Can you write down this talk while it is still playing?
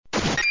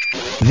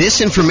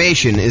This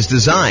information is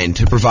designed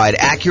to provide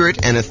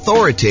accurate and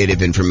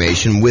authoritative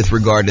information with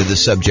regard to the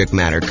subject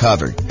matter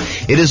covered.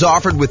 It is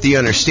offered with the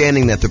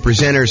understanding that the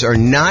presenters are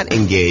not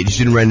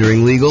engaged in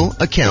rendering legal,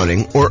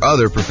 accounting, or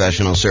other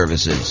professional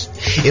services.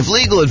 If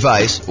legal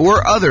advice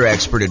or other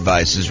expert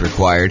advice is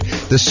required,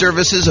 the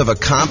services of a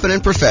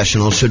competent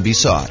professional should be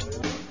sought.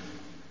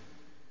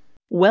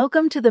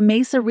 Welcome to the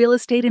Mesa Real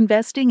Estate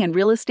Investing and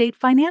Real Estate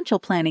Financial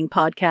Planning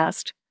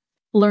Podcast.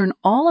 Learn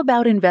all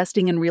about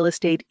investing in real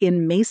estate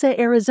in Mesa,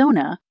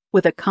 Arizona,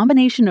 with a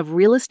combination of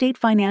real estate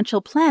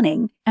financial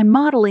planning and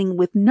modeling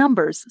with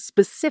numbers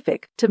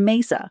specific to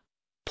Mesa,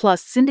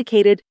 plus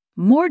syndicated,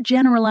 more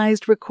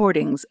generalized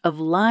recordings of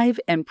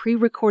live and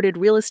pre-recorded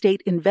real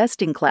estate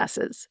investing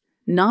classes,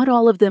 not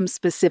all of them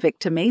specific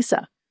to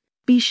Mesa.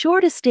 Be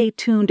sure to stay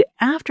tuned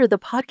after the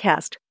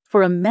podcast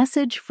for a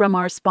message from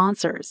our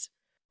sponsors.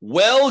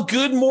 Well,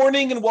 good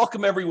morning and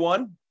welcome,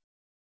 everyone.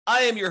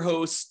 I am your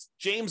host,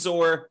 James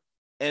Orr,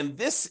 and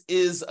this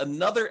is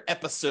another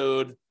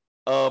episode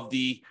of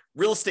the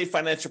Real Estate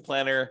Financial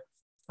Planner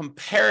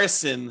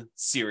comparison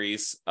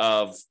series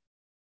of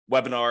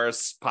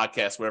webinars,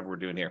 podcasts, whatever we're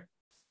doing here.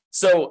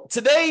 So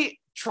today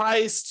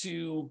tries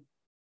to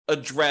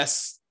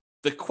address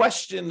the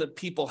question that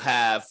people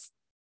have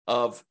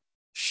of,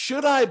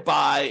 should I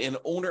buy an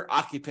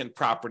owner-occupant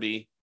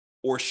property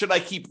or should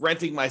I keep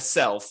renting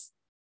myself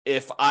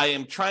if I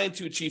am trying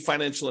to achieve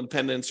financial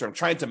independence or I'm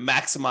trying to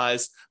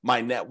maximize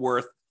my net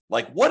worth?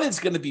 Like, what is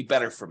going to be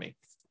better for me?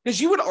 Because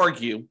you would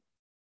argue,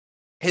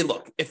 hey,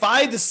 look, if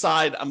I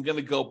decide I'm going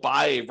to go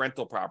buy a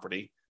rental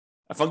property,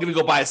 if I'm going to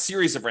go buy a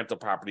series of rental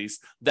properties,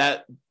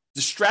 that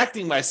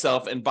distracting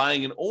myself and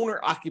buying an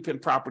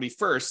owner-occupant property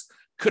first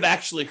could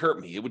actually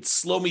hurt me. It would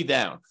slow me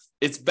down.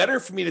 It's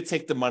better for me to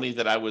take the money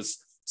that I was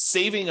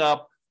saving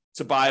up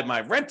to buy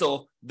my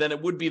rental than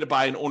it would be to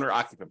buy an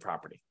owner-occupant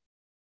property.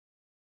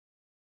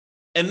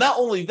 And not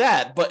only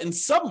that, but in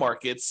some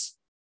markets,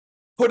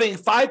 putting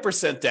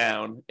 5%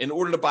 down in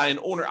order to buy an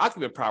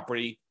owner-occupant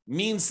property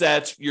means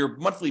that your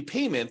monthly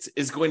payment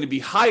is going to be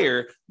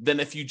higher than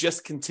if you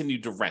just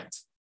continue to rent,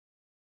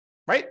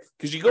 right?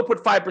 Because you go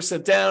put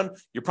 5% down,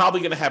 you're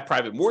probably going to have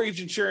private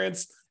mortgage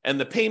insurance, and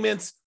the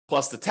payments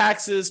plus the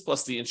taxes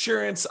plus the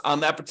insurance on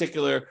that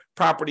particular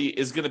property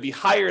is going to be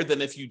higher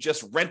than if you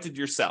just rented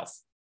yourself,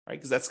 right?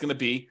 Because that's going to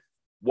be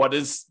what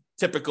is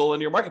typical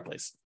in your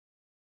marketplace.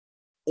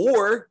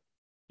 Or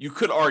you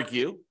could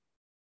argue,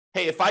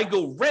 hey, if I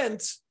go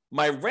rent,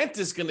 my rent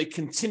is going to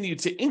continue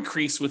to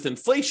increase with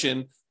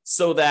inflation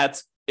so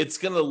that it's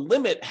going to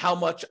limit how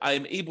much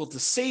I'm able to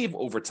save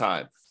over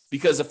time.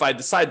 Because if I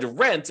decide to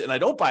rent and I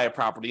don't buy a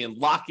property and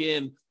lock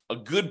in a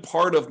good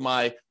part of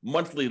my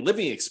monthly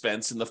living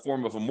expense in the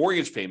form of a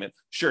mortgage payment,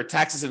 sure,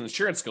 taxes and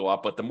insurance go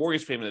up, but the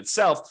mortgage payment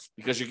itself,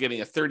 because you're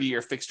getting a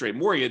 30-year fixed rate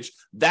mortgage,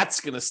 that's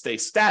going to stay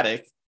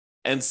static.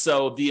 And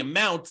so the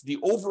amount, the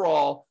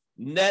overall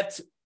net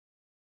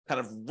kind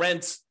of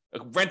rent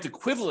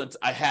equivalent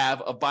I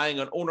have of buying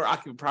an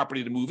owner-occupant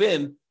property to move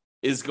in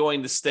is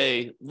going to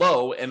stay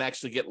low and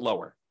actually get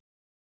lower.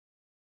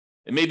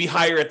 It may be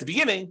higher at the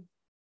beginning,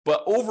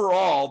 but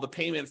overall, the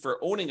payment for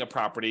owning a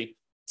property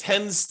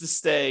tends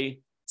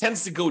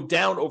to go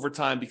down over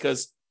time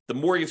because the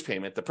mortgage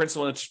payment, the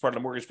principal and interest part of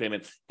the mortgage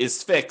payment,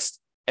 is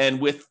fixed. And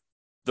with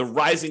the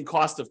rising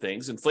cost of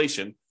things,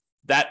 inflation,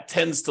 that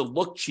tends to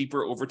look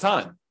cheaper over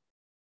time.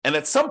 And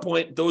at some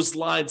point, those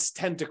lines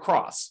tend to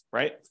cross,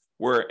 right?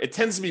 Where it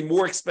tends to be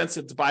more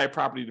expensive to buy a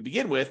property to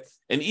begin with.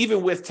 And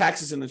even with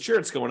taxes and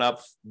insurance going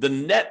up, the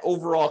net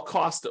overall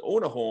cost to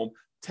own a home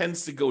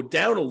tends to go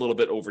down a little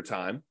bit over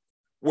time.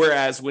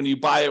 Whereas when you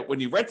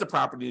rent the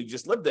property and you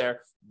just live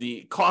there,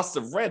 the cost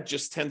of rent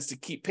just tends to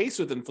keep pace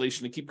with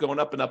inflation and keep going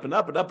up and up and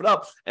up and up and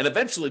up. And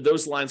eventually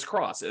those lines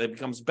cross and it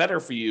becomes better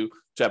for you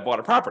to have bought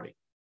a property.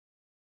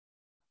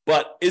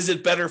 But is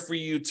it better for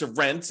you to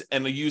rent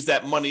and to use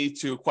that money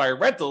to acquire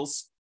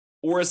rentals?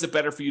 Or is it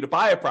better for you to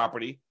buy a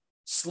property,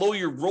 slow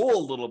your roll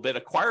a little bit,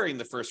 acquiring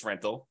the first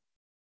rental,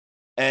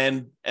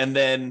 and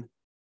then,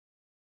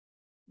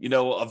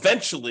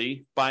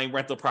 eventually buying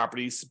rental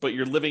properties, but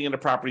you're living in a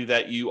property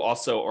that you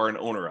also are an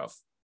owner of?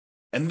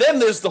 And then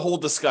there's the whole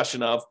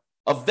discussion of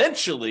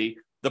eventually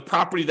the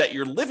property that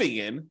you're living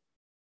in,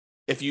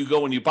 if you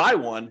go and you buy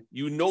one,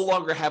 you no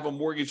longer have a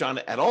mortgage on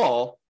it at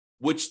all,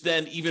 which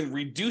then even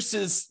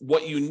reduces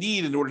what you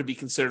need in order to be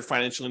considered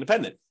financially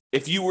independent.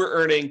 If you were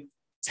earning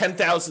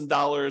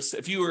 $10,000,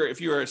 if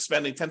you were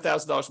spending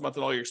 $10,000 a month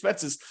on all your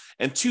expenses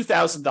and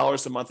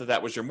 $2,000 a month of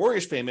that was your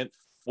mortgage payment,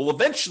 well,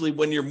 eventually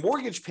when your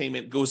mortgage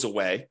payment goes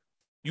away,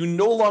 you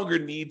no longer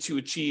need to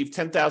achieve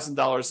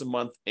 $10,000 a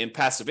month in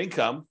passive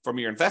income from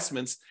your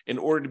investments in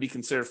order to be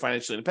considered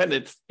financially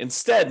independent.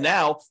 Instead,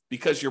 now,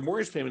 because your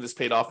mortgage payment is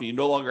paid off and you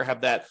no longer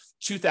have that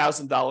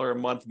 $2,000 a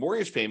month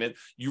mortgage payment,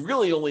 you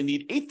really only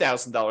need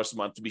 $8,000 a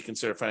month to be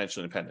considered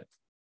financially independent.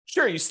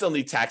 Sure, you still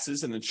need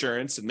taxes and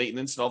insurance and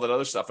maintenance and all that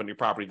other stuff on your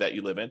property that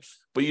you live in,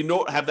 but you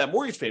don't have that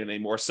mortgage payment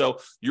anymore. So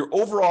your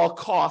overall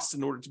cost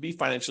in order to be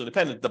financially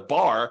independent, the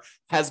bar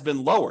has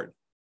been lowered.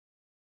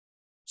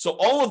 So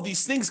all of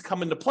these things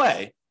come into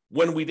play.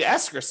 when we'd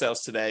ask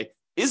ourselves today,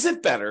 is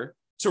it better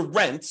to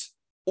rent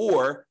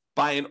or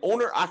buy an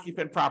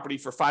owner-occupant property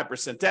for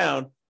 5%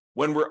 down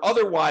when we're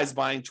otherwise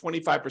buying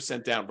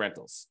 25% down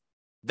rentals?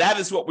 That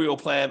is what we will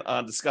plan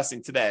on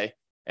discussing today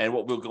and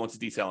what we'll go into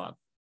detail on.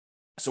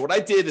 So what I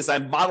did is I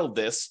modeled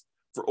this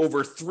for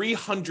over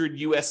 300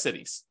 US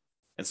cities.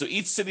 And so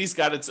each city's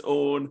got its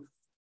own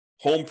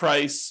home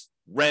price,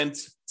 rent,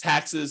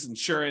 taxes,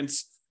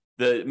 insurance.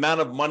 The amount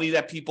of money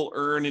that people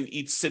earn in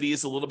each city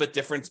is a little bit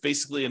different. It's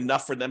basically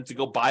enough for them to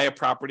go buy a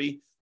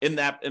property in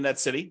that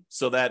city,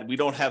 so that we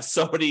don't have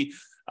somebody,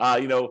 I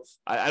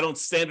don't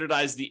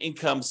standardize the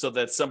income so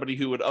that somebody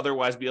who would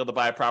otherwise be able to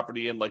buy a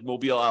property in like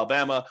Mobile,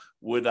 Alabama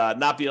would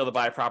not be able to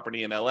buy a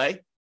property in LA.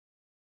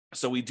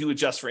 So we do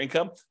adjust for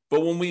income.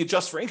 But when we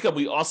adjust for income,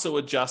 we also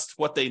adjust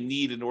what they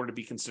need in order to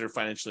be considered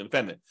financially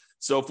independent.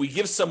 So if we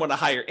give someone a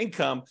higher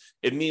income,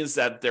 it means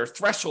that their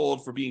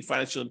threshold for being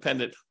financially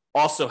independent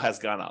also has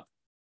gone up.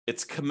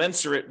 It's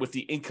commensurate with the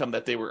income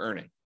that they were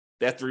earning.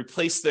 They have to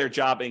replace their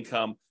job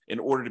income in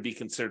order to be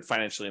considered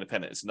financially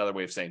independent. It's another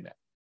way of saying that.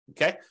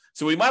 Okay.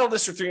 So we modeled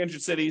this for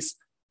 300 cities,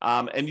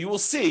 and you will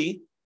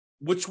see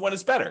which one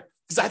is better.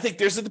 Because I think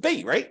there's a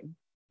debate, right?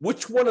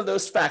 Which one of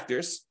those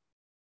factors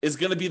is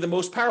going to be the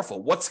most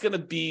powerful? What's going to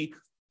be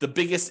the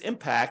biggest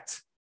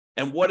impact?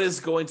 And what is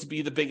going to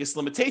be the biggest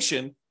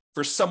limitation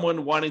for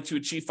someone wanting to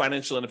achieve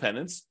financial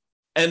independence?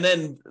 And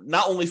then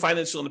not only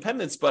financial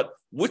independence, but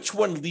which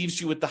one leaves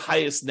you with the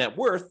highest net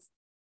worth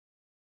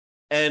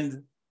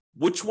and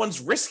which one's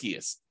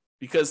riskiest?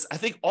 Because I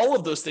think all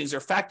of those things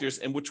are factors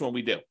in which one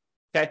we do.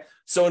 Okay.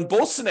 So in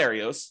both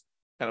scenarios,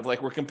 kind of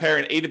like we're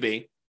comparing A to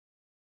B,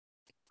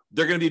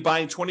 they're going to be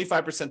buying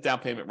 25% down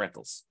payment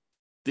rentals.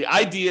 The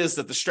idea is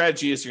that the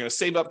strategy is you're going to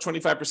save up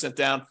 25%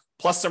 down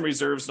plus some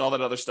reserves and all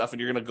that other stuff,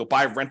 and you're going to go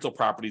buy rental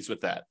properties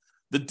with that.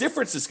 The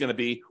difference is going to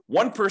be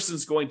one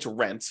person's going to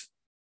rent.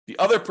 The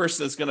other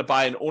person is going to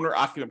buy an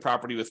owner-occupant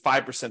property with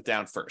 5%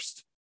 down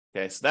first.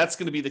 Okay, so that's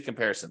going to be the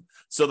comparison.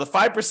 So the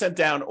 5%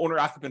 down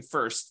owner-occupant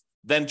first,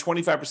 then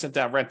 25%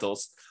 down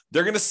rentals.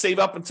 They're going to save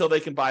up until they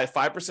can buy a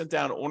 5%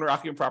 down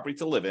owner-occupant property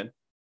to live in.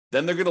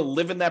 Then they're going to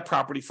live in that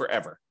property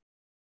forever.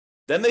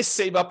 Then they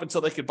save up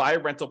until they could buy a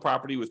rental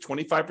property with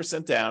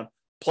 25% down,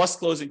 plus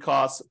closing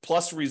costs,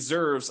 plus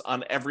reserves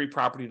on every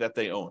property that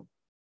they own.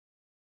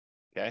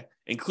 Okay,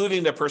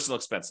 including their personal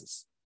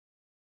expenses.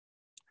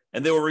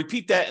 And they will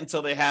repeat that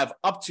until they have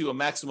up to a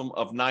maximum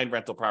of 9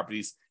 rental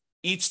properties,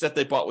 each that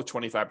they bought with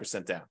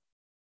 25% down.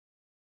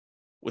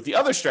 With the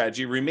other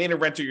strategy, remain a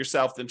renter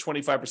yourself, then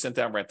 25%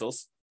 down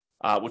rentals,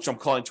 which I'm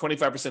calling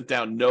 25%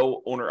 down,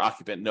 no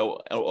owner-occupant, no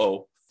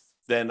OO.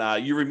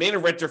 Then you remain a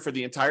renter for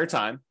the entire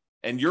time,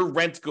 and your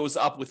rent goes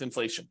up with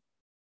inflation,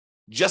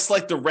 just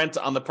like the rent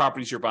on the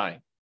properties you're buying.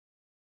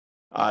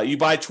 You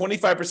buy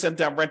 25%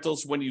 down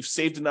rentals when you've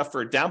saved enough for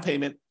a down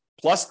payment,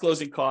 plus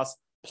closing costs,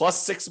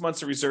 plus 6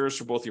 months of reserves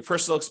for both your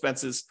personal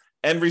expenses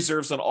and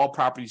reserves on all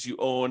properties you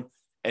own.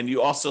 And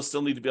you also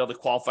still need to be able to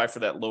qualify for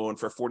that loan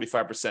for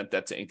 45%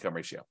 debt to income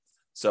ratio.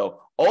 So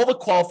all the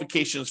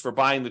qualifications for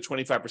buying the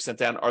 25%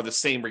 down are the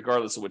same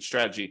regardless of which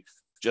strategy.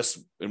 Just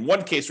in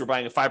one case, we're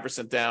buying a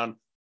 5% down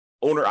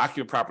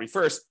owner-occupant property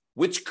first,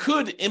 which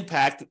could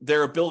impact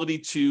their ability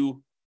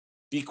to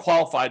be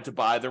qualified to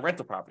buy the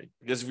rental property.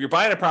 Because if you're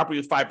buying a property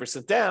with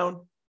 5%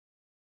 down,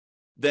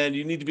 then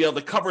you need to be able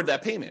to cover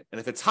that payment. And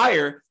if it's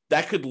higher,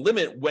 that could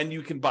limit when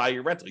you can buy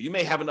your rental. You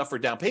may have enough for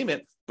down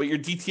payment, but your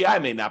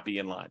DTI may not be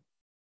in line.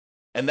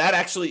 And that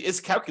actually is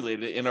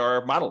calculated in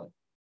our modeling.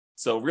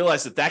 So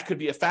realize that that could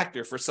be a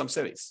factor for some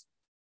cities.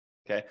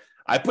 Okay.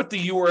 I put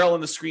the URL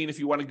on the screen if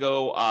you want to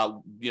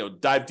go,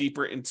 dive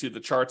deeper into the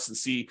charts and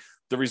see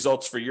the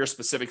results for your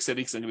specific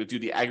city, because I'm going to do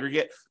the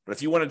aggregate. But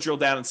if you want to drill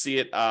down and see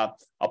it, I'll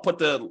put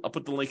the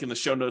link in the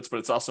show notes, but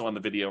it's also on the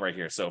video right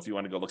here. So if you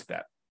want to go look at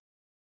that.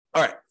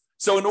 All right.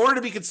 So in order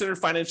to be considered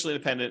financially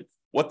independent,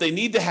 what they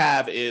need to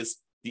have is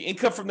the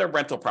income from their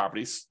rental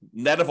properties,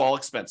 net of all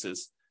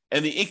expenses,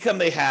 and the income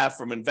they have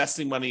from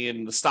investing money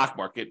in the stock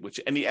market, which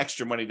any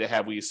extra money they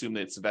have, we assume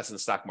that it's invested in the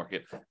stock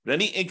market. But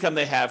any income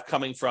they have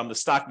coming from the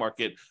stock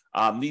market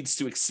needs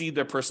to exceed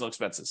their personal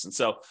expenses. And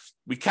so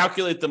we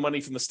calculate the money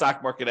from the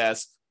stock market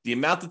as the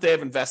amount that they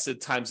have invested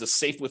times the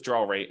safe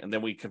withdrawal rate, and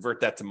then we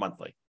convert that to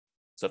monthly.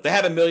 So if they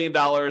have $1 million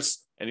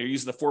and you're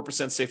using the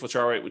 4% safe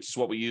withdrawal rate, which is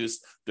what we use,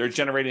 they're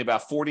generating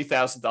about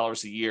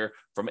 $40,000 a year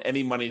from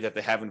any money that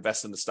they have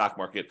invested in the stock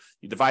market.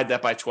 You divide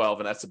that by 12,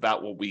 and that's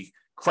about what we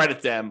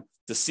credit them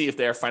to see if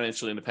they are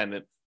financially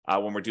independent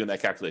when we're doing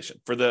that calculation.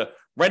 For the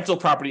rental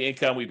property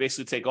income, we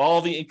basically take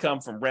all the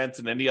income from rent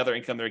and any other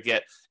income they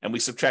get, and we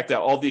subtract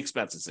out all the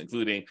expenses,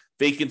 including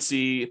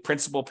vacancy,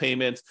 principal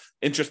payment,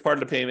 interest part of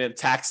the payment,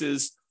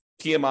 taxes,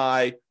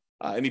 PMI,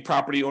 any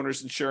property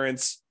owner's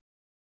insurance,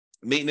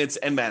 maintenance,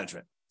 and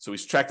management. So we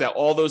subtract out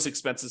all those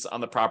expenses on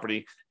the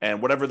property,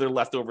 and whatever they're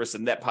left over is a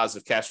net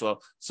positive cash flow.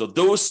 So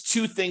those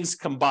two things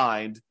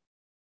combined,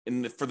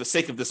 for the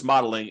sake of this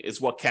modeling,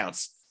 is what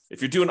counts.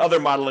 If you're doing other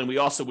modeling, we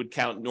also would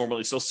count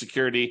normally Social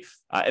Security,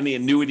 any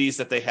annuities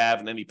that they have,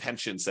 and any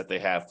pensions that they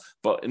have.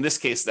 But in this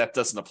case, that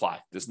doesn't apply.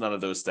 There's none of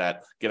those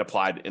that get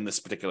applied in this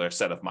particular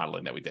set of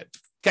modeling that we did.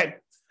 Okay.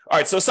 All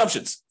right. So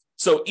assumptions.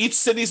 So each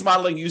city's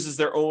modeling uses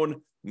their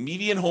own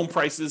median home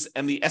prices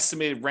and the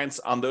estimated rents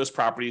on those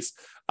properties.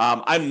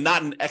 I'm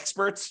not an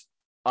expert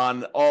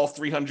on all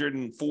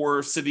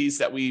 304 cities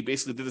that we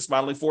basically did this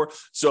modeling for.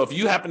 So if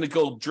you happen to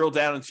go drill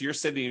down into your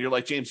city and you're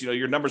like, James,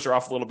 your numbers are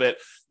off a little bit,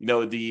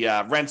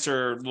 the rents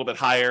are a little bit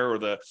higher, or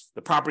the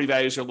property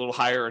values are a little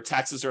higher, or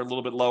taxes are a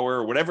little bit lower,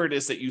 or whatever it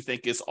is that you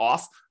think is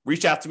off,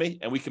 reach out to me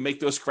and we can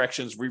make those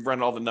corrections,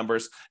 rerun all the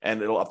numbers,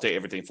 and it'll update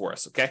everything for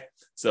us. Okay.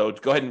 So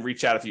go ahead and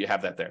reach out if you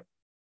have that there.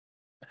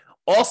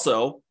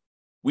 Also,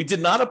 we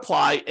did not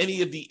apply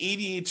any of the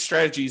 88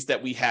 strategies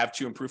that we have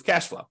to improve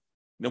cash flow.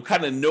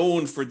 Kind of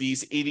known for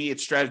these 88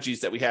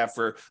 strategies that we have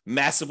for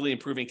massively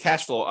improving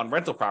cash flow on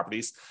rental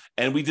properties.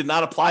 And we did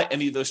not apply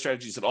any of those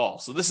strategies at all.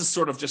 So this is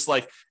sort of just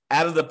like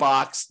out of the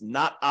box,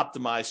 not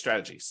optimized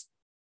strategies.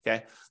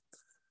 Okay.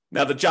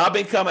 Now, the job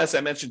income, as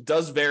I mentioned,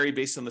 does vary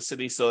based on the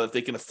city so that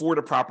they can afford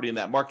a property in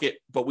that market.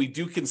 But we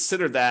do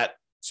consider that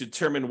to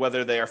determine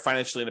whether they are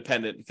financially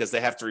independent, because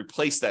they have to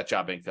replace that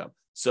job income.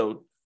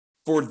 So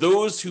for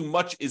those who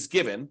much is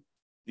given,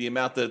 the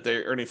amount that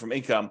they're earning from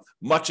income,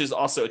 much is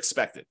also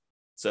expected.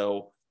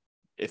 So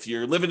if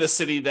you're living in a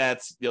city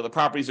that the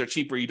properties are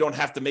cheaper, you don't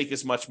have to make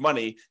as much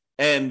money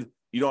and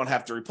you don't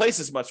have to replace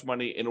as much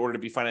money in order to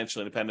be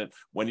financially independent.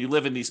 When you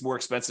live in these more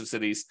expensive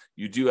cities,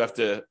 you do have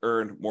to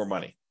earn more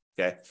money.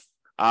 Okay.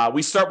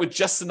 We start with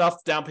just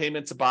enough down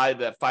payment to buy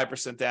the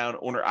 5% down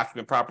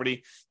owner-occupant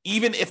property.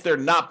 Even if they're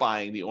not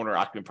buying the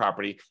owner-occupant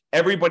property,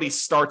 everybody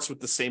starts with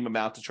the same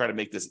amount to try to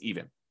make this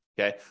even.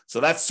 Okay, so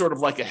that's sort of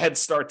like a head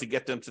start to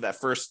get them to that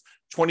first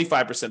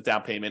 25%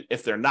 down payment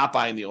if they're not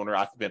buying the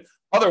owner-occupant.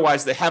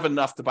 Otherwise, they have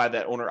enough to buy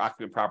that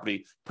owner-occupant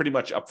property pretty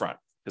much upfront,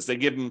 because we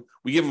give them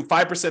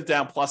 5%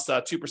 down plus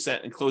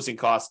 2% in closing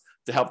costs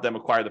to help them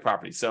acquire the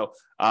property. So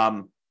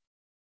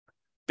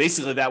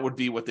basically, that would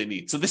be what they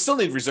need. So they still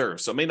need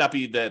reserves. So it may not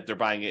be that they're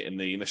buying it in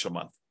the initial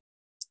month.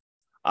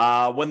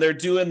 When they're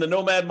doing the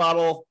nomad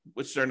model,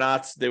 which they're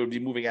not, they would be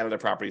moving out of their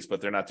properties, but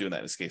they're not doing that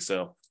in this case.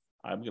 So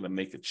I'm going to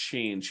make a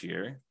change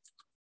here.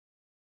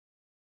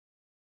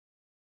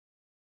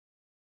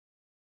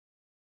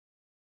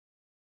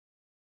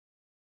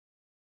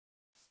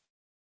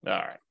 All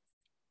right.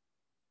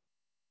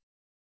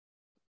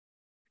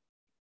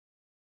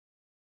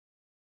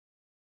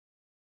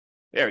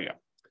 There we go.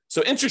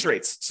 So interest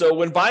rates. So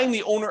when buying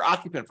the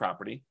owner-occupant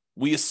property,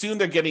 we assume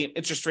they're getting an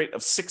interest rate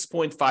of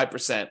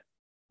 6.5%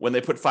 when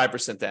they put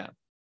 5% down.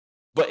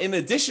 But in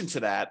addition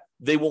to that,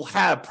 they will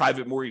have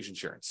private mortgage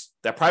insurance.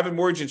 That private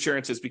mortgage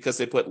insurance is because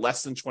they put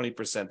less than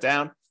 20%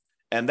 down,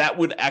 and that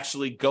would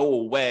actually go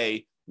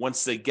away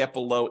once they get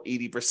below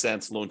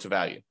 80% loan to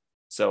value.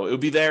 So it would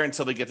be there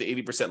until they get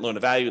to 80% loan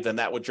to value, then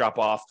that would drop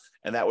off,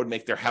 and that would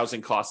make their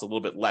housing costs a little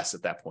bit less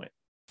at that point.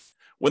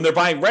 When they're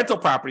buying rental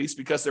properties,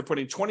 because they're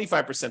putting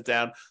 25%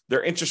 down,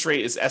 their interest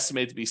rate is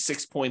estimated to be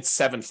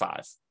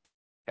 6.75,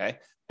 okay?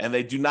 And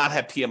they do not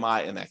have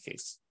PMI in that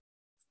case.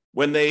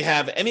 When they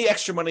have any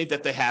extra money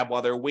that they have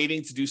while they're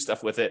waiting to do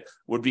stuff with it,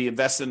 would be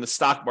invested in the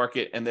stock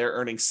market, and they're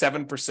earning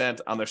 7%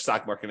 on their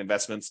stock market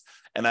investments.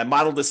 And I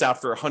modeled this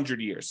out for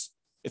 100 years.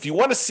 If you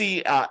want to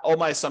see all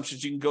my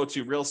assumptions, you can go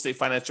to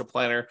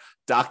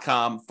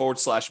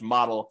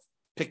realestatefinancialplanner.com/model,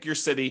 pick your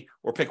city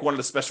or pick one of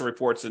the special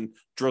reports and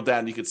drill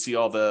down. You can see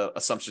all the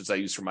assumptions I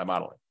use for my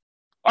modeling.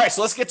 All right,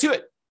 so let's get to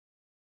it.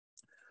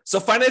 So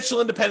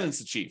financial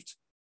independence achieved.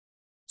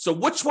 So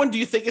which one do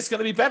you think is going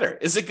to be better?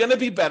 Is it going to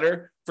be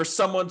better for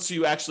someone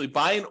to actually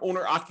buy an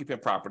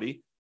owner-occupant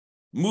property,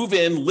 move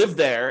in, live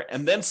there,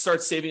 and then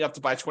start saving up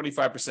to buy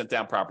 25%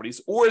 down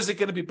properties? Or is it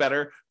going to be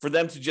better for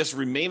them to just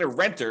remain a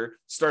renter,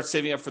 start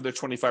saving up for their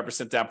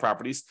 25% down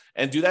properties,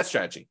 and do that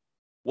strategy?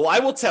 Well, I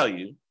will tell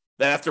you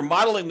that after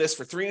modeling this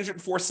for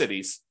 304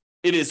 cities,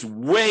 it is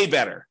way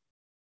better,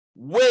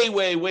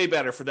 way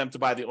better for them to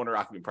buy the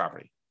owner-occupant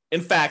property.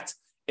 In fact,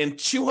 in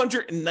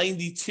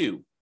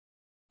 292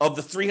 of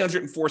the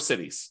 304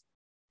 cities,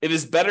 it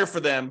is better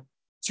for them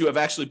to have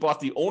actually bought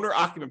the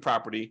owner-occupant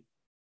property,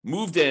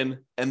 moved in,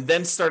 and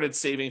then started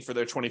saving for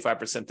their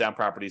 25% down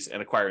properties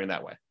and acquiring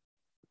that way.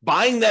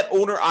 Buying that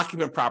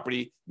owner-occupant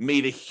property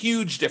made a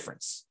huge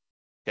difference.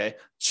 Okay,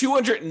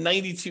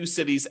 292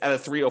 cities out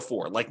of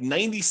 304, like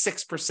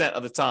 96%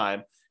 of the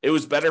time, it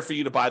was better for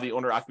you to buy the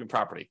owner-occupant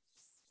property.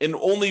 In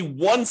only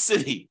one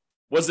city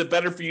was it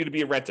better for you to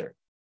be a renter.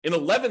 In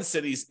 11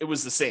 cities, it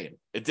was the same.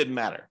 It didn't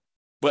matter.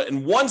 But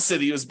in one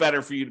city, it was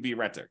better for you to be a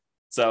renter.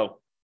 So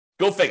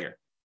go figure.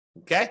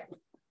 Okay.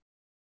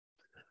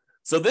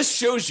 So this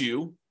shows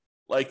you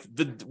like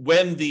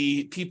when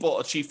the people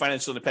achieve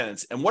financial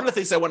independence. And one of the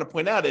things I want to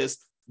point out is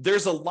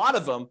there's a lot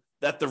of them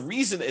that the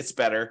reason it's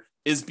better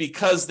is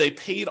because they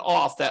paid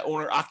off that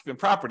owner-occupant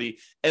property,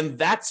 and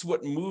that's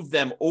what moved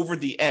them over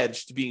the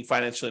edge to being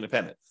financially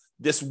independent.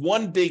 This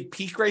one big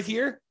peak right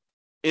here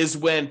is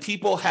when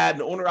people had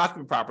an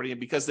owner-occupant property, and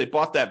because they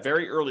bought that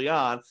very early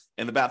on,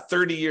 and about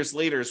 30 years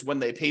later is when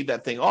they paid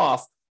that thing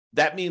off,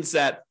 that means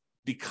that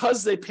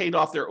because they paid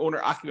off their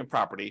owner-occupant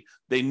property,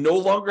 they no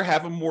longer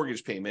have a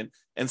mortgage payment,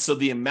 and so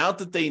the amount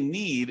that they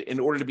need in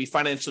order to be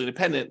financially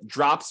independent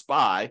drops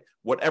by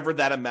whatever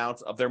that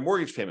amount of their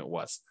mortgage payment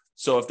was.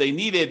 So if they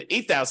needed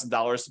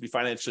 $8,000 to be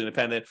financially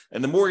independent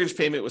and the mortgage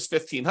payment was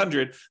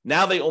 $1,500,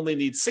 now they only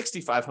need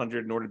 $6,500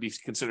 in order to be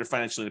considered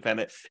financially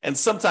independent. And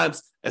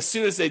sometimes as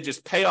soon as they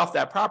just pay off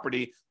that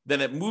property,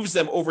 then it moves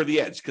them over the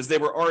edge because they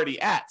were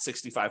already at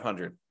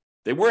 $6,500.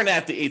 They weren't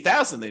at the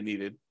 $8,000 they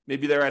needed.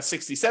 Maybe they're at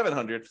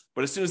 $6,700,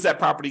 but as soon as that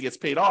property gets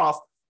paid off,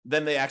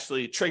 then they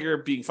actually trigger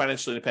being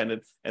financially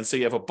independent. And so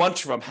you have a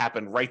bunch of them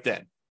happen right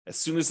then, as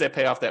soon as they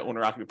pay off that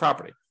owner-occupant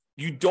property.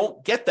 You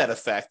don't get that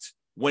effect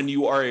when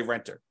you are a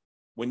renter.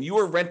 When you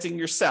are renting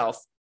yourself,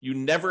 you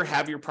never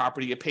have your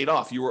property get paid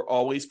off. You are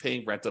always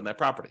paying rent on that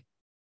property.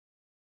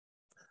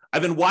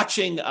 I've been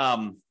watching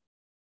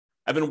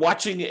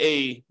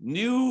a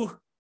new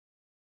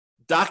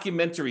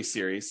documentary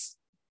series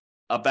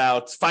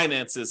about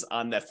finances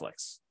on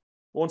Netflix.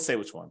 I won't say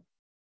which one,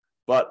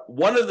 but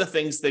one of the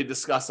things they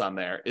discuss on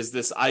there is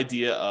this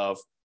idea of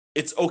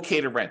it's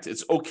okay to rent.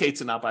 It's okay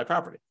to not buy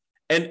property.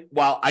 And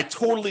while I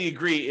totally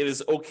agree it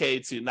is okay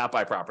to not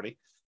buy property,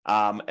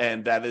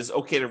 and that is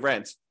okay to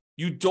rent,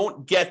 you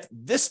don't get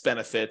this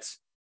benefit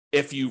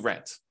if you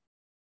rent.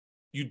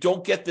 You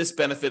don't get this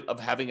benefit of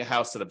having a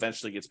house that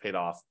eventually gets paid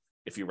off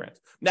if you rent.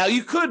 Now,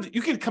 you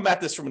could come at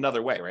this from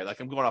another way, right? Like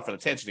I'm going off on a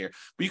tangent here,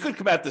 but you could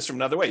come at this from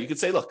another way. You could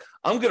say, look,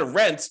 I'm going to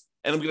rent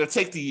and I'm going to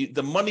take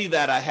the money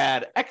that I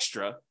had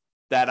extra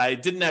that I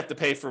didn't have to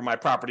pay for my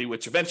property,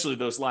 which eventually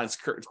those lines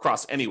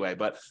cross anyway.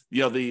 But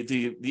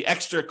the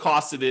extra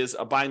cost it is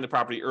of buying the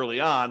property early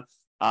on,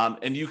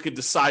 and you could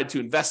decide to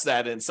invest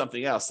that in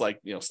something else like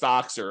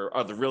stocks or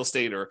other real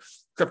estate or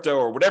crypto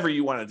or whatever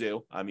you want to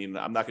do. I mean,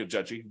 I'm not going to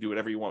judge you. You can do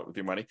whatever you want with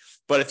your money.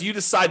 But if you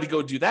decide to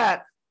go do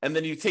that, and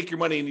then you take your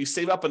money and you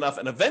save up enough,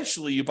 and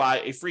eventually you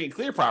buy a free and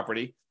clear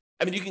property,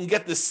 I mean, you can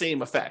get the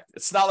same effect.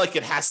 It's not like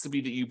it has to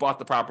be that you bought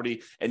the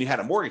property and you had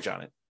a mortgage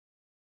on it.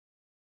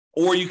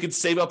 Or you could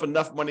save up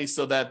enough money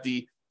so that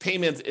the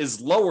payment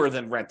is lower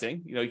than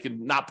renting. You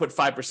can not put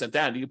 5%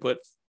 down. You can put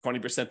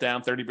 20%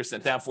 down,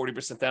 30% down,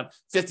 40% down,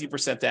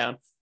 50% down,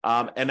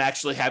 and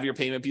actually have your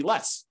payment be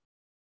less.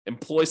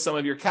 Employ some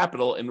of your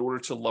capital in order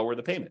to lower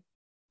the payment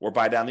or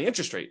buy down the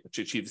interest rate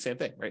to achieve the same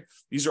thing, right?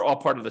 These are all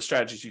part of the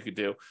strategies you could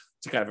do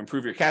to kind of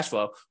improve your cash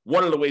flow.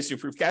 One of the ways to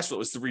improve cash flow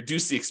is to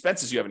reduce the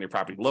expenses you have in your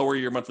property, lower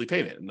your monthly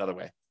payment, another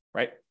way,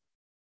 right?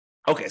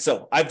 Okay,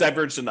 so I've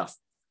diverged enough.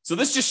 So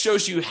this just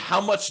shows you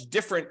how much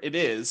different it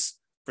is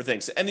for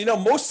things. And,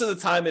 most of the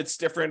time it's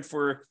different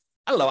for,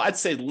 I'd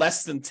say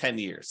less than 10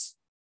 years,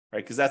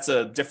 right? Because that's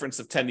a difference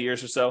of 10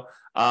 years or so.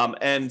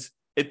 And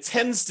it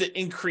tends to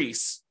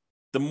increase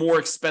the more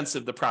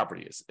expensive the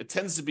property is. It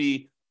tends to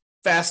be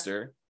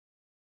faster,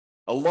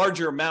 a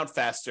larger amount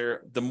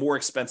faster, the more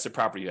expensive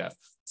property you have.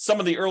 Some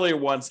of the earlier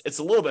ones, it's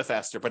a little bit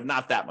faster, but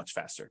not that much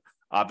faster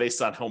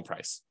based on home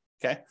price,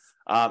 okay?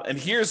 And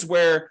here's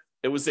where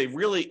it was a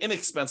really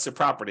inexpensive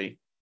property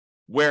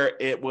where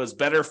it was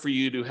better for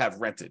you to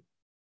have rented.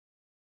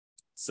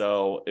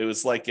 So it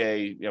was like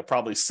a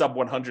probably sub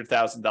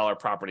 $100,000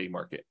 property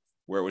market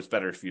where it was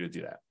better for you to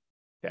do that.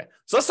 Okay,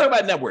 so let's talk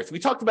about net worth. We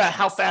talked about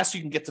how fast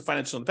you can get to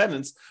financial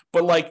independence,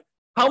 but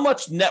how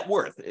much net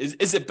worth?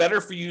 Is it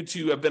better for you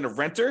to have been a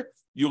renter?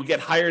 You'll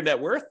get higher net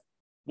worth?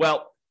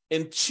 Well,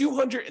 in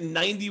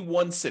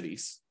 291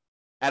 cities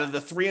out of the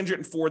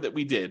 304 that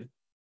we did,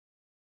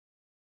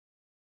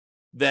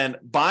 then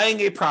buying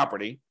a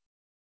property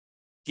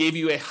gave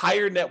you a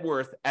higher net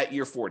worth at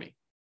year 40.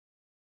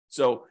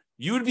 So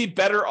you would be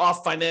better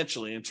off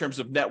financially in terms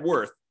of net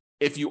worth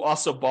if you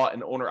also bought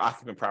an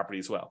owner-occupant property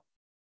as well.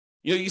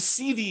 You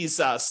see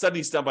these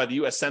studies done by the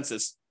U.S.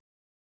 Census,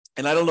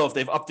 and I don't know if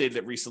they've updated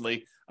it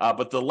recently,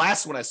 but the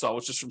last one I saw,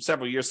 which is from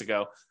several years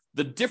ago,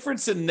 the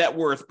difference in net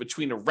worth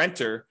between a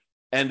renter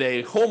and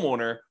a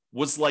homeowner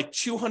was like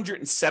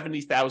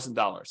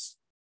 $270,000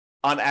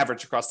 on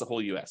average across the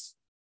whole U.S.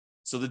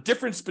 So the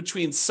difference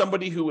between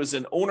somebody who was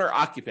an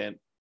owner-occupant,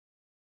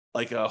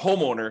 like a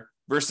homeowner,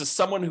 versus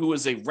someone who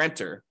was a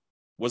renter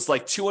was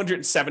like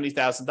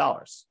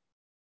 $270,000.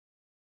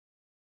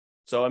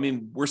 So,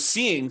 we're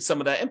seeing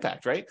some of that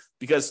impact, right?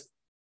 Because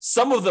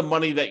some of the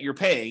money that you're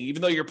paying,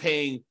 even though you're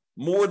paying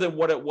more than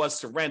what it was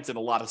to rent in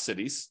a lot of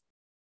cities,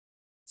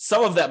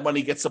 some of that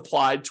money gets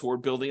applied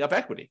toward building up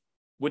equity,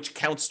 which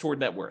counts toward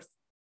net worth,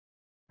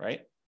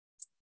 right?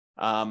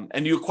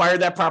 And you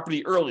acquired that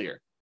property earlier.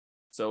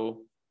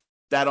 So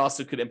that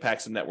also could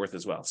impact some net worth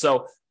as well.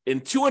 So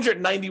in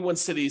 291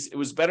 cities, it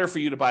was better for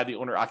you to buy the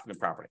owner-occupant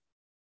property.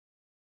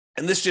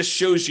 And this just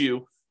shows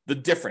you the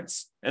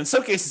difference. And in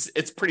some cases,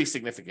 it's pretty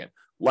significant,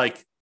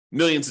 like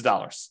millions of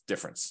dollars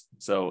difference.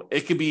 So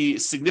it could be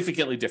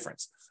significantly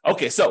different.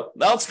 Okay, so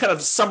now let's kind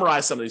of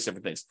summarize some of these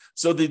different things.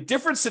 So the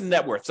difference in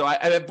net worth. So I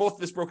have both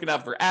this broken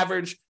out for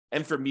average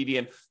and for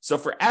median. So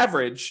for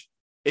average,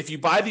 if you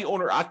buy the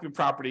owner-occupant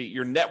property,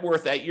 your net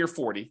worth at year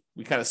 40,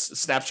 we kind of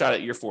snapshot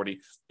at year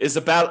 40, is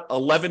about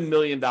 $11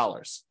 million,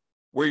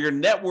 where your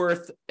net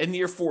worth in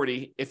year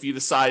 40, if you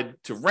decide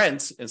to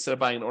rent instead of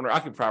buying an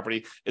owner-occupant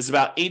property, is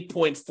about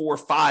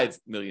 $8.45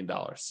 million.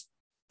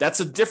 That's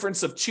a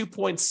difference of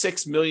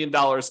 $2.6 million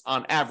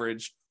on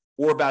average,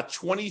 or about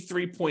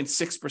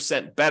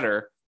 23.6%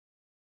 better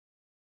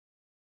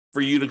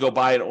for you to go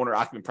buy an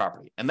owner-occupant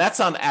property. And that's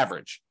on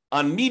average.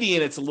 On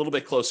median, it's a little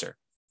bit closer.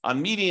 On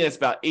median, it's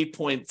about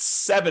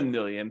 8.7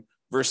 million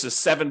versus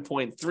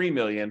 7.3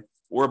 million,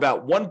 or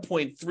about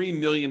 $1.3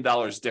 million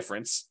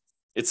difference.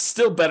 It's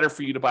still better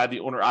for you to buy the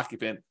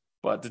owner-occupant,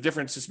 but the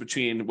difference is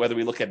between whether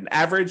we look at an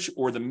average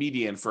or the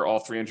median for all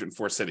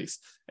 304 cities.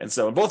 And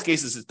so in both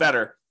cases, it's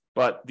better,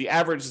 but the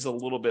average is a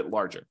little bit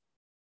larger.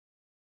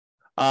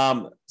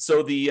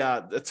 So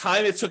the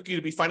time it took you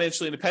to be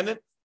financially independent,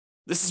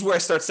 this is where I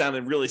start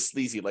sounding really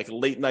sleazy, like a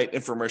late night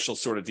infomercial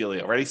sort of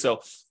dealio. Ready?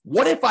 So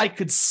what if I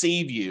could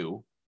save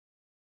you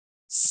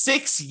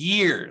 6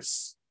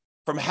 years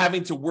from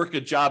having to work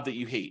a job that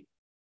you hate?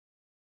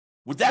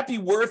 Would that be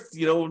worth,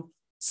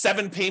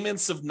 7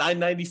 payments of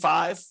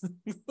 $995?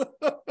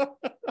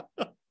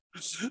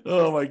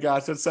 Oh my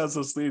gosh, that sounds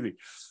so sleazy.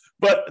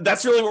 But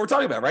that's really what we're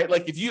talking about, right?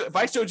 Like if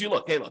I showed you,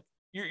 look,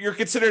 you're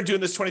considering doing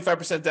this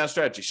 25% down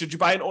strategy. Should you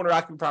buy an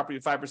owner-occupant property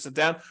at 5%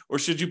 down, or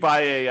should you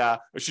buy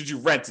or should you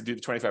rent to do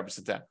the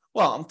 25% down?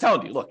 Well, I'm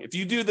telling you, look, if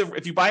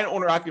you buy an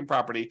owner-occupant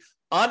property,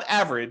 on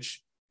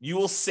average, you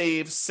will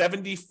save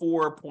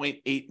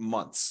 74.8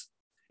 months.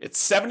 It's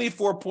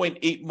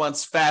 74.8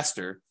 months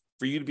faster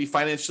for you to be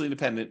financially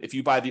independent if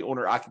you buy the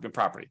owner-occupant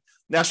property.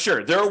 Now,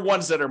 sure, there are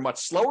ones that are much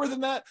slower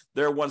than that.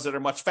 There are ones that are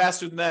much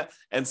faster than that.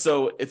 And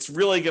so it's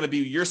really going to be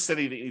your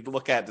city that you need to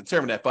look at and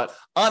determine that. But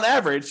on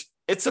average,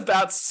 it's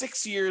about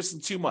 6 years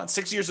and 2 months,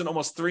 6 years and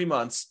almost 3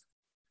 months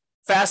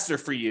faster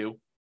for you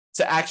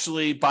to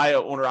actually buy an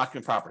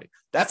owner-occupant property.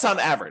 That's on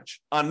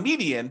average. On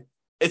median,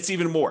 it's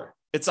even more.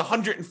 It's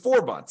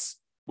 104 months.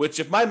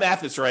 Which, if my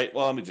math is right,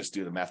 well, let me just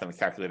do the math on the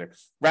calculator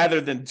rather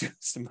than do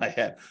this in my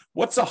head.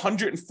 What's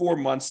 104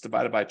 months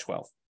divided by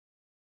 12?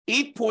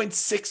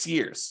 8.6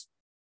 years.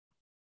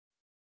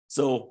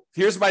 So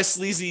here's my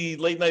sleazy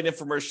late night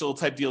infomercial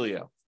type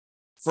dealio.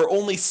 For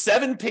only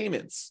 7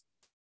 payments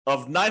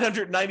of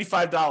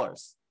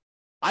 $995,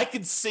 I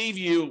could save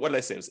you, what did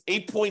I say? It was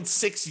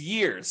 8.6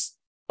 years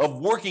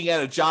of working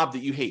at a job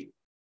that you hate,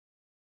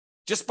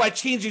 just by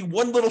changing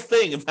one little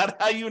thing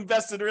about how you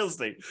invest in real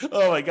estate.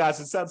 Oh my gosh,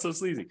 it sounds so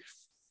sleazy.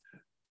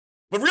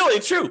 But really,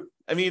 it's true.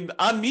 I mean,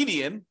 on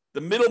median,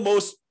 the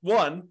middlemost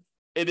one,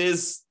 it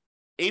is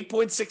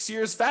 8.6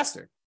 years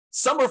faster.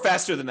 Some are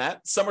faster than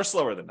that. Some are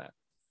slower than that.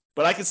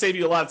 But I can save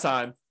you a lot of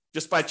time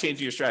just by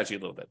changing your strategy a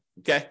little bit.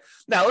 Okay.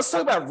 Now let's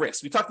talk about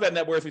risk. We talked about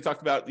net worth. We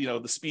talked about,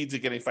 the speeds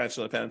of getting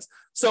financial independence.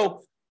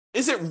 So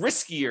is it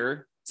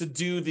riskier to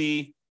do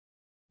the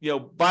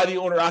buy the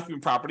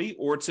owner-occupant property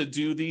or to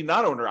do the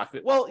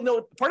non-owner-occupant?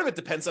 Well, part of it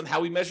depends on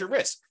how we measure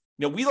risk.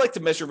 We like to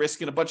measure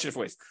risk in a bunch of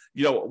different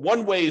ways.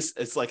 One way is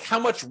it's like how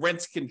much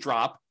rent can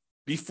drop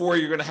before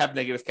you're going to have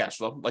negative cash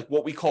flow, like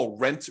what we call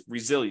rent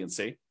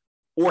resiliency,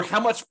 or how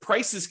much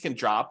prices can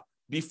drop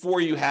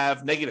before you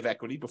have negative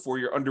equity, before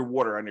you're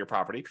underwater on your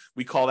property.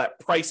 We call that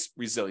price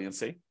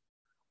resiliency.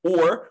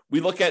 Or we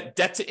look at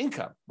debt to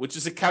income, which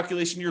is a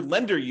calculation your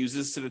lender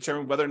uses to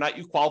determine whether or not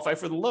you qualify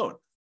for the loan.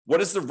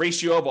 What is the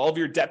ratio of all of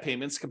your debt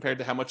payments compared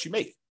to how much you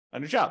make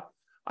on your job?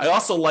 I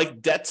also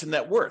like debt to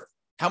net worth,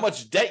 how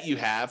much debt you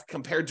have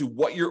compared to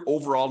what your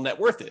overall net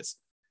worth is.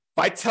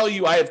 If I tell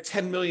you I have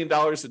 $10 million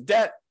in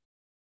debt,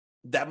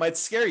 that might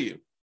scare you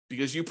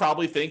because you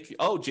probably think,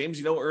 oh,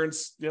 James,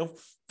 earns,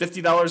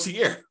 $50 a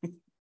year.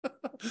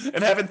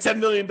 And having $10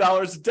 million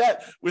of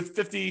debt with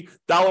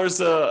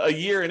 $50 a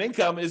year in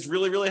income is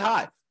really, really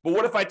high. But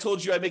what if I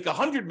told you I make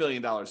 $100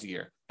 million a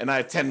year and I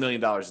have $10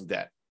 million in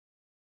debt?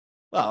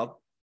 Well,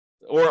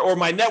 or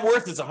my net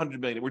worth is $100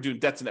 million. We're doing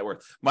debt to net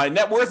worth. My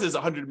net worth is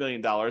 $100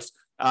 million,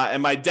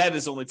 and my debt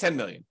is only $10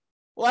 million.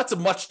 Well, that's a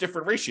much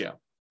different ratio.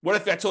 What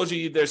if I told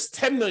you there's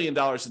 $10 million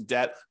in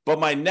debt, but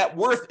my net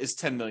worth is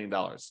 $10 million?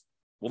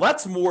 Well,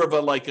 that's more of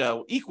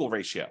a equal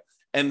ratio.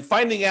 And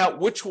finding out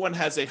which one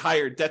has a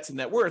higher debt to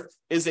net worth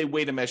is a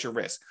way to measure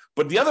risk.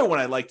 But the other one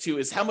I like too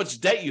is how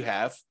much debt you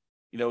have,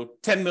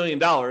 $10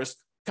 million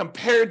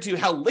compared to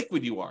how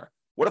liquid you are.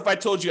 What if I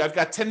told you I've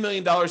got $10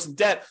 million in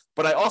debt,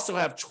 but I also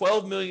have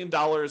 $12 million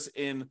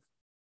in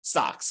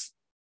stocks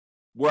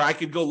where I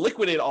could go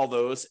liquidate all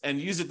those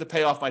and use it to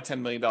pay off my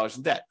 $10 million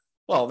in debt?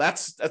 Well,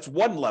 that's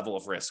one level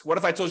of risk. What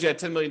if I told you I had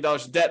 $10 million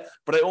in debt,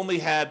 but I only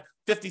had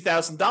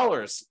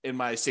 $50,000 in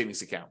my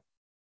savings account?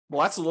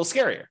 Well, that's a little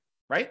scarier,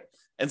 right?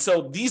 And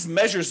so these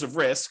measures of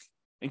risk,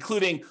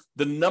 including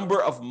the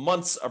number of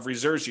months of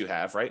reserves you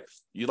have, right?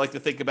 You like to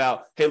think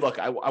about, hey, look,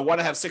 I want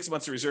to have 6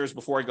 months of reserves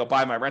before I go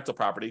buy my rental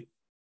property.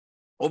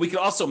 Well, we can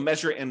also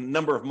measure in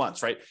number of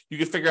months, right? You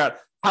can figure out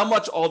how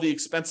much all the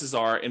expenses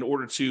are in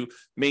order to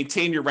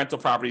maintain your rental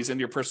properties and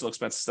your personal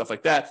expenses, stuff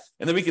like that.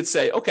 And then we could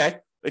say, okay,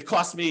 it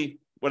cost me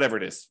whatever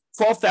it is,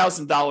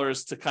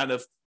 $12,000 to kind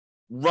of,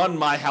 run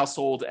my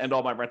household and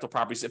all my rental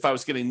properties if I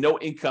was getting no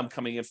income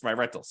coming in from my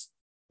rentals?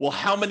 Well,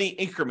 how many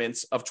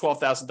increments of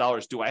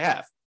 $12,000 do I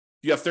have?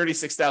 You have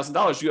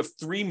 $36,000. You have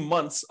 3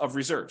 months of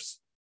reserves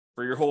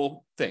for your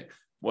whole thing.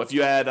 Well, if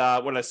you had,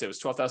 what did I say? It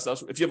was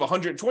 $12,000. If you have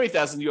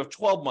 $120,000, you have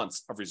 12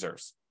 months of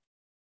reserves.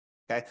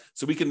 Okay.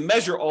 So we can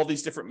measure all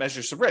these different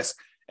measures of risk.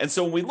 And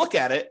so when we look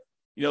at it,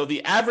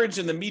 the average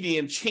and the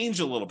median change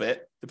a little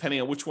bit depending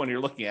on which one you're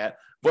looking at.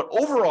 But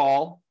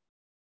overall,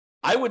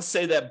 I would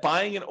say that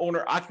buying an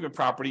owner-occupant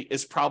property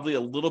is probably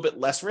a little bit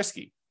less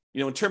risky.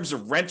 In terms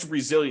of rent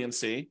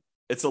resiliency,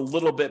 it's a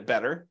little bit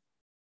better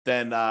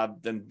than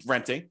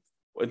renting.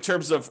 In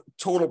terms of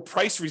total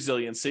price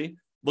resiliency,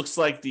 looks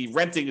like the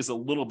renting is a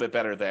little bit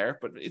better there,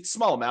 but it's a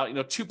small amount,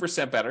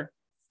 2% better.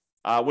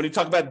 When you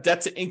talk about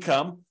debt to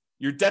income,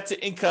 your debt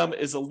to income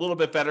is a little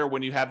bit better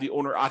when you have the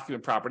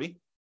owner-occupant property.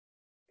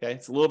 Okay,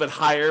 it's a little bit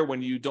higher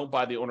when you don't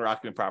buy the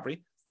owner-occupant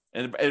property.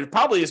 And it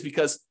probably is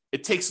because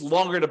it takes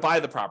longer to buy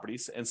the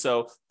properties. And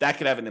so that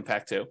could have an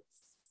impact too.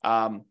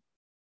 And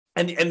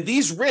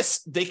these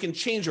risks, they can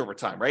change over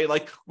time, right?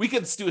 Like we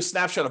could do a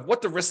snapshot of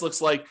what the risk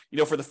looks like,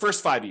 for the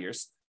first 5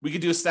 years. We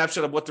could do a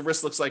snapshot of what the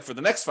risk looks like for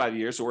the next 5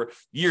 years or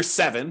year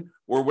 7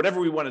 or whatever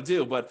we want to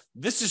do. But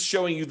this is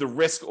showing you the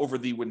risk over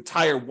the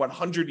entire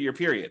 100-year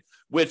period,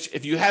 which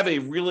if you have a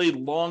really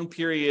long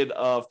period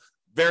of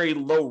very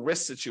low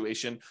risk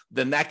situation,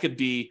 then that could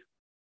be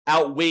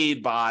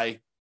outweighed by,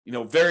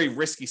 very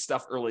risky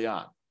stuff early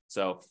on.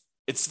 So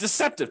it's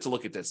deceptive to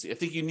look at this. I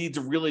think you need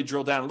to really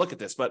drill down and look at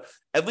this, but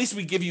at least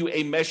we give you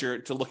a measure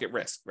to look at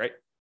risk, right?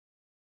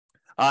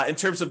 In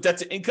terms of debt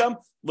to income, a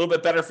little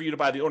bit better for you to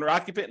buy the owner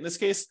occupant in this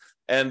case.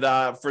 And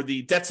for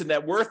the debt to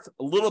net worth,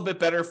 a little bit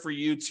better for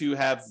you to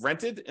have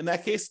rented in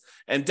that case.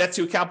 And debt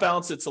to account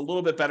balance, it's a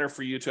little bit better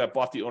for you to have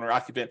bought the owner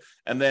occupant.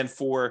 And then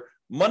for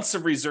months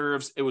of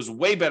reserves, it was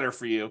way better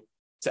for you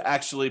to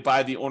actually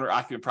buy the owner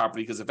occupant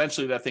property because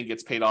eventually that thing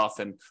gets paid off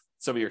and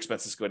some of your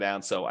expenses go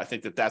down. So I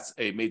think that that's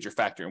a major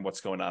factor in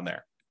what's going on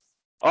there.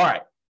 All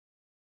right.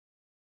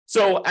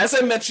 So as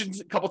I mentioned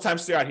a couple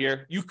times throughout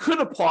here, you could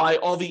apply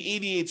all the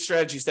 88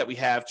 strategies that we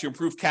have to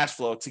improve cash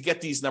flow to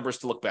get these numbers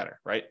to look better,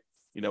 right?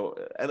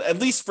 At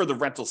least for the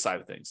rental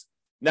side of things.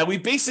 Now,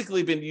 we've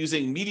basically been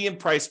using median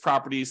price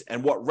properties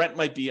and what rent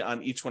might be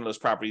on each one of those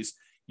properties.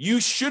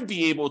 You should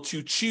be able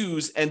to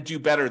choose and do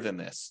better than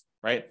this,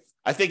 right?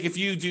 I think if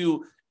you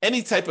do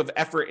any type of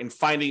effort in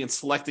finding and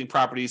selecting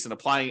properties and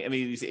applying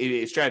any of these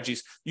 88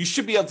 strategies, you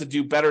should be able to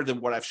do better than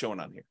what I've shown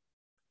on here.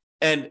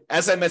 And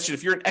as I mentioned,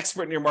 if you're an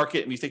expert in your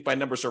market and you think my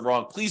numbers are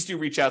wrong, please do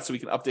reach out so we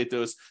can update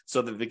those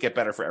so that they get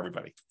better for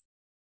everybody.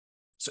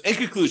 So in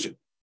conclusion,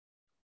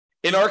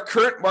 in our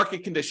current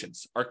market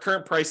conditions, our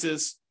current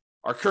prices,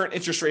 our current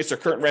interest rates, our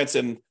current rents,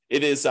 and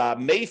it is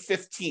May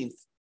 15th,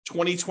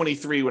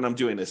 2023 when I'm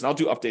doing this, and I'll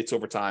do updates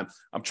over time.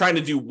 I'm trying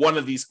to do one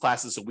of these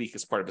classes a week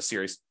as part of a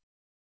series.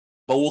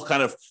 But we'll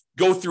kind of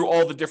go through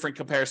all the different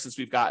comparisons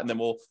we've got, and then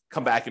we'll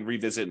come back and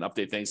revisit and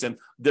update things. And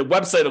the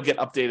website will get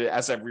updated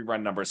as I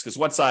rerun numbers, because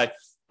once I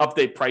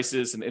update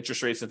prices and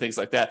interest rates and things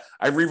like that,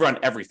 I rerun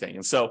everything.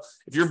 And so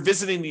if you're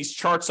visiting these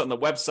charts on the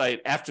website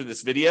after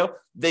this video,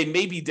 they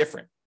may be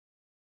different.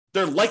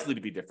 They're likely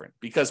to be different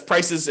because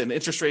prices and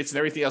interest rates and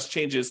everything else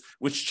changes,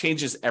 which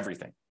changes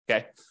everything.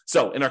 Okay.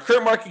 So in our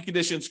current market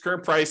conditions,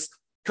 current price,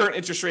 current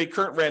interest rate,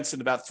 current rents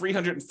in about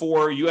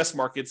 304 US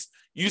markets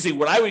using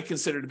what I would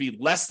consider to be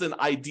less than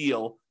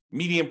ideal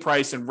median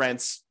price and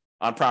rents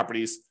on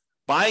properties,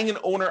 buying an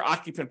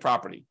owner-occupant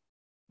property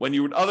when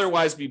you would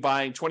otherwise be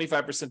buying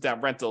 25%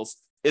 down rentals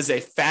is a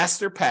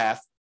faster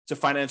path to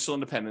financial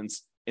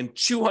independence in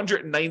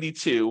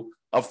 292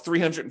 of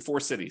 304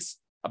 cities,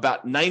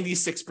 about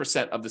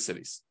 96% of the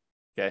cities.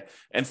 Okay.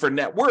 And for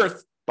net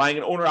worth, buying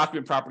an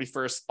owner-occupant property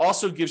first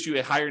also gives you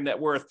a higher net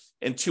worth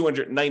in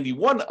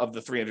 291 of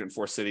the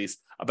 304 cities,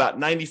 about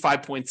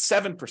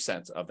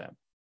 95.7% of them.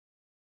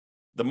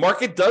 The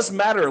market does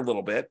matter a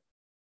little bit,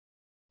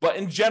 but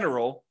in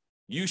general,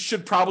 you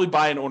should probably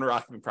buy an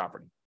owner-occupant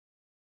property.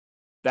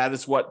 That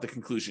is what the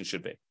conclusion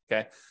should be,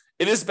 okay?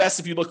 It is best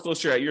if you look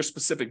closer at your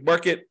specific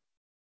market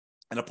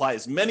and apply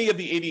as many of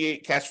the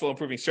 88 cash flow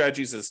improving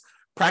strategies as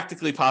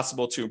practically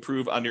possible to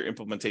improve on your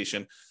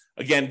implementation.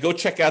 Again, go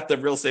check out the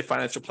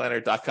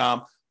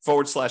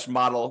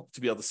realestateFinancialPlanner.com/model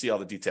to be able to see all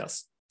the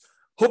details.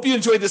 Hope you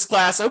enjoyed this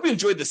class. I hope you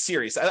enjoyed this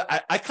series.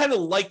 I kind of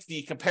like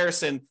the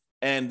comparison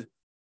and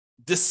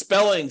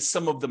dispelling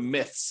some of the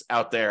myths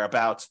out there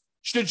about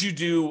should you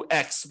do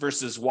X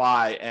versus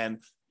Y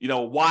and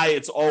why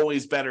it's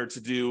always better to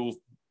do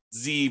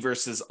Z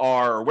versus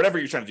R or whatever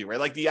you're trying to do, right?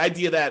 Like the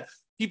idea that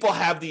people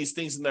have these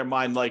things in their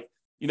mind like,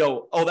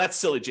 oh, that's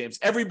silly, James.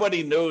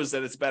 Everybody knows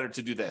that it's better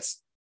to do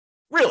this.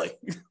 Really?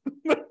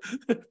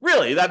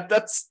 Really?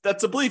 That's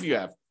a belief you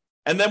have.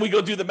 And then we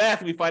go do the math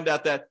and we find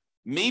out that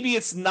maybe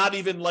it's not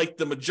even like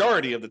the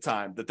majority of the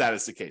time that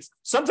is the case.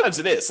 Sometimes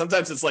it is.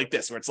 Sometimes it's like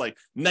this, where it's like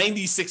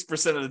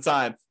 96% of the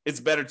time it's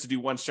better to do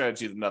one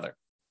strategy than another.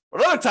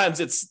 But other times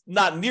it's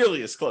not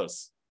nearly as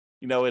close.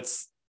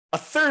 It's a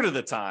third of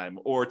the time,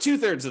 or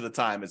 2/3 of the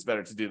time it's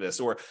better to do this,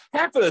 or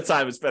half of the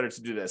time it's better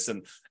to do this.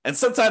 And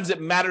sometimes it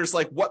matters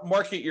like what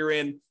market you're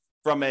in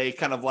from a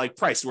kind of like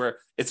price, where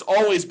it's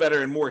always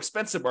better in more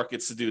expensive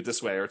markets to do it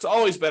this way, or it's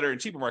always better in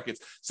cheaper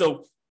markets.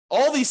 So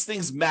all these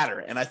things matter.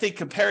 And I think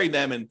comparing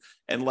them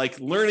and like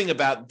learning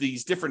about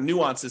these different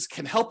nuances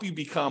can help you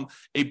become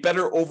a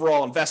better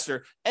overall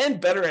investor and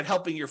better at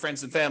helping your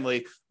friends and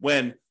family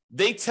when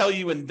they tell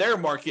you in their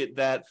market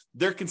that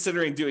they're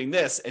considering doing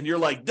this. And you're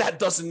like, that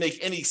doesn't make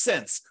any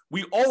sense.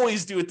 We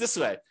always do it this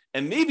way.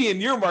 And maybe in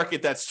your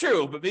market, that's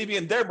true, but maybe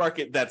in their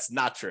market, that's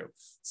not true.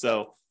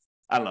 So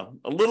I don't know,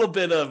 a little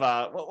bit of,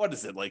 what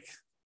is it? Like,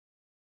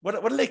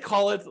 what do they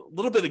call it? A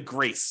little bit of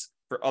grace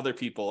for other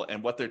people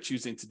and what they're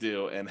choosing to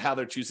do and how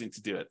they're choosing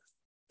to do it.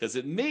 Because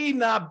it may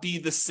not be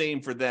the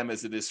same for them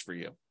as it is for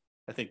you.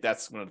 I think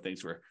that's one of the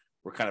things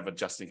we're kind of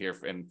adjusting here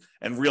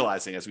and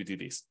realizing as we do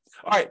these.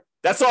 All right,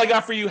 that's all I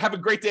got for you. Have a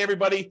great day,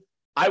 everybody.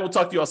 I will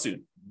talk to you all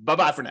soon.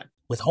 Bye-bye for now.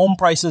 With home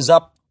prices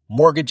up,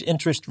 mortgage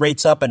interest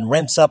rates up, and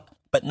rents up,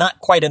 but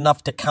not quite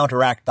enough to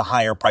counteract the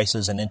higher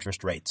prices and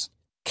interest rates.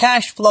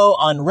 Cash flow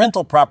on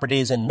rental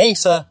properties in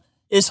Mesa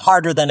is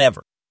harder than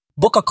ever.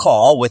 Book a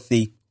call with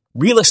the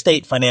Real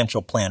Estate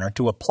Financial Planner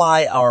to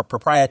apply our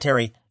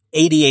proprietary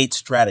 88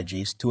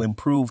 strategies to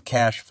improve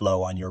cash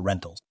flow on your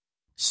rentals.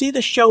 See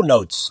the show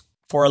notes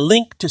for a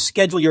link to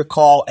schedule your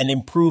call and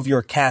improve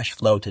your cash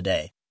flow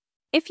today.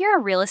 If you're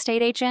a real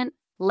estate agent,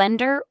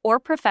 lender, or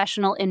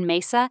professional in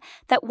Mesa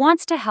that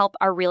wants to help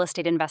our real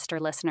estate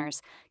investor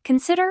listeners,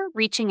 consider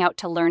reaching out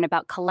to learn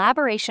about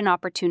collaboration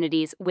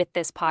opportunities with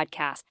this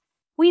podcast.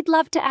 We'd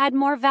love to add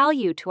more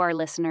value to our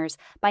listeners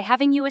by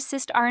having you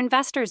assist our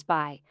investors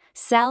buy,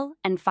 sell,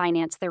 and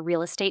finance their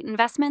real estate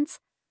investments.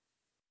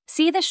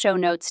 See the show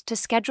notes to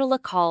schedule a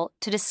call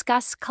to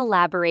discuss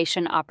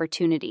collaboration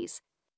opportunities.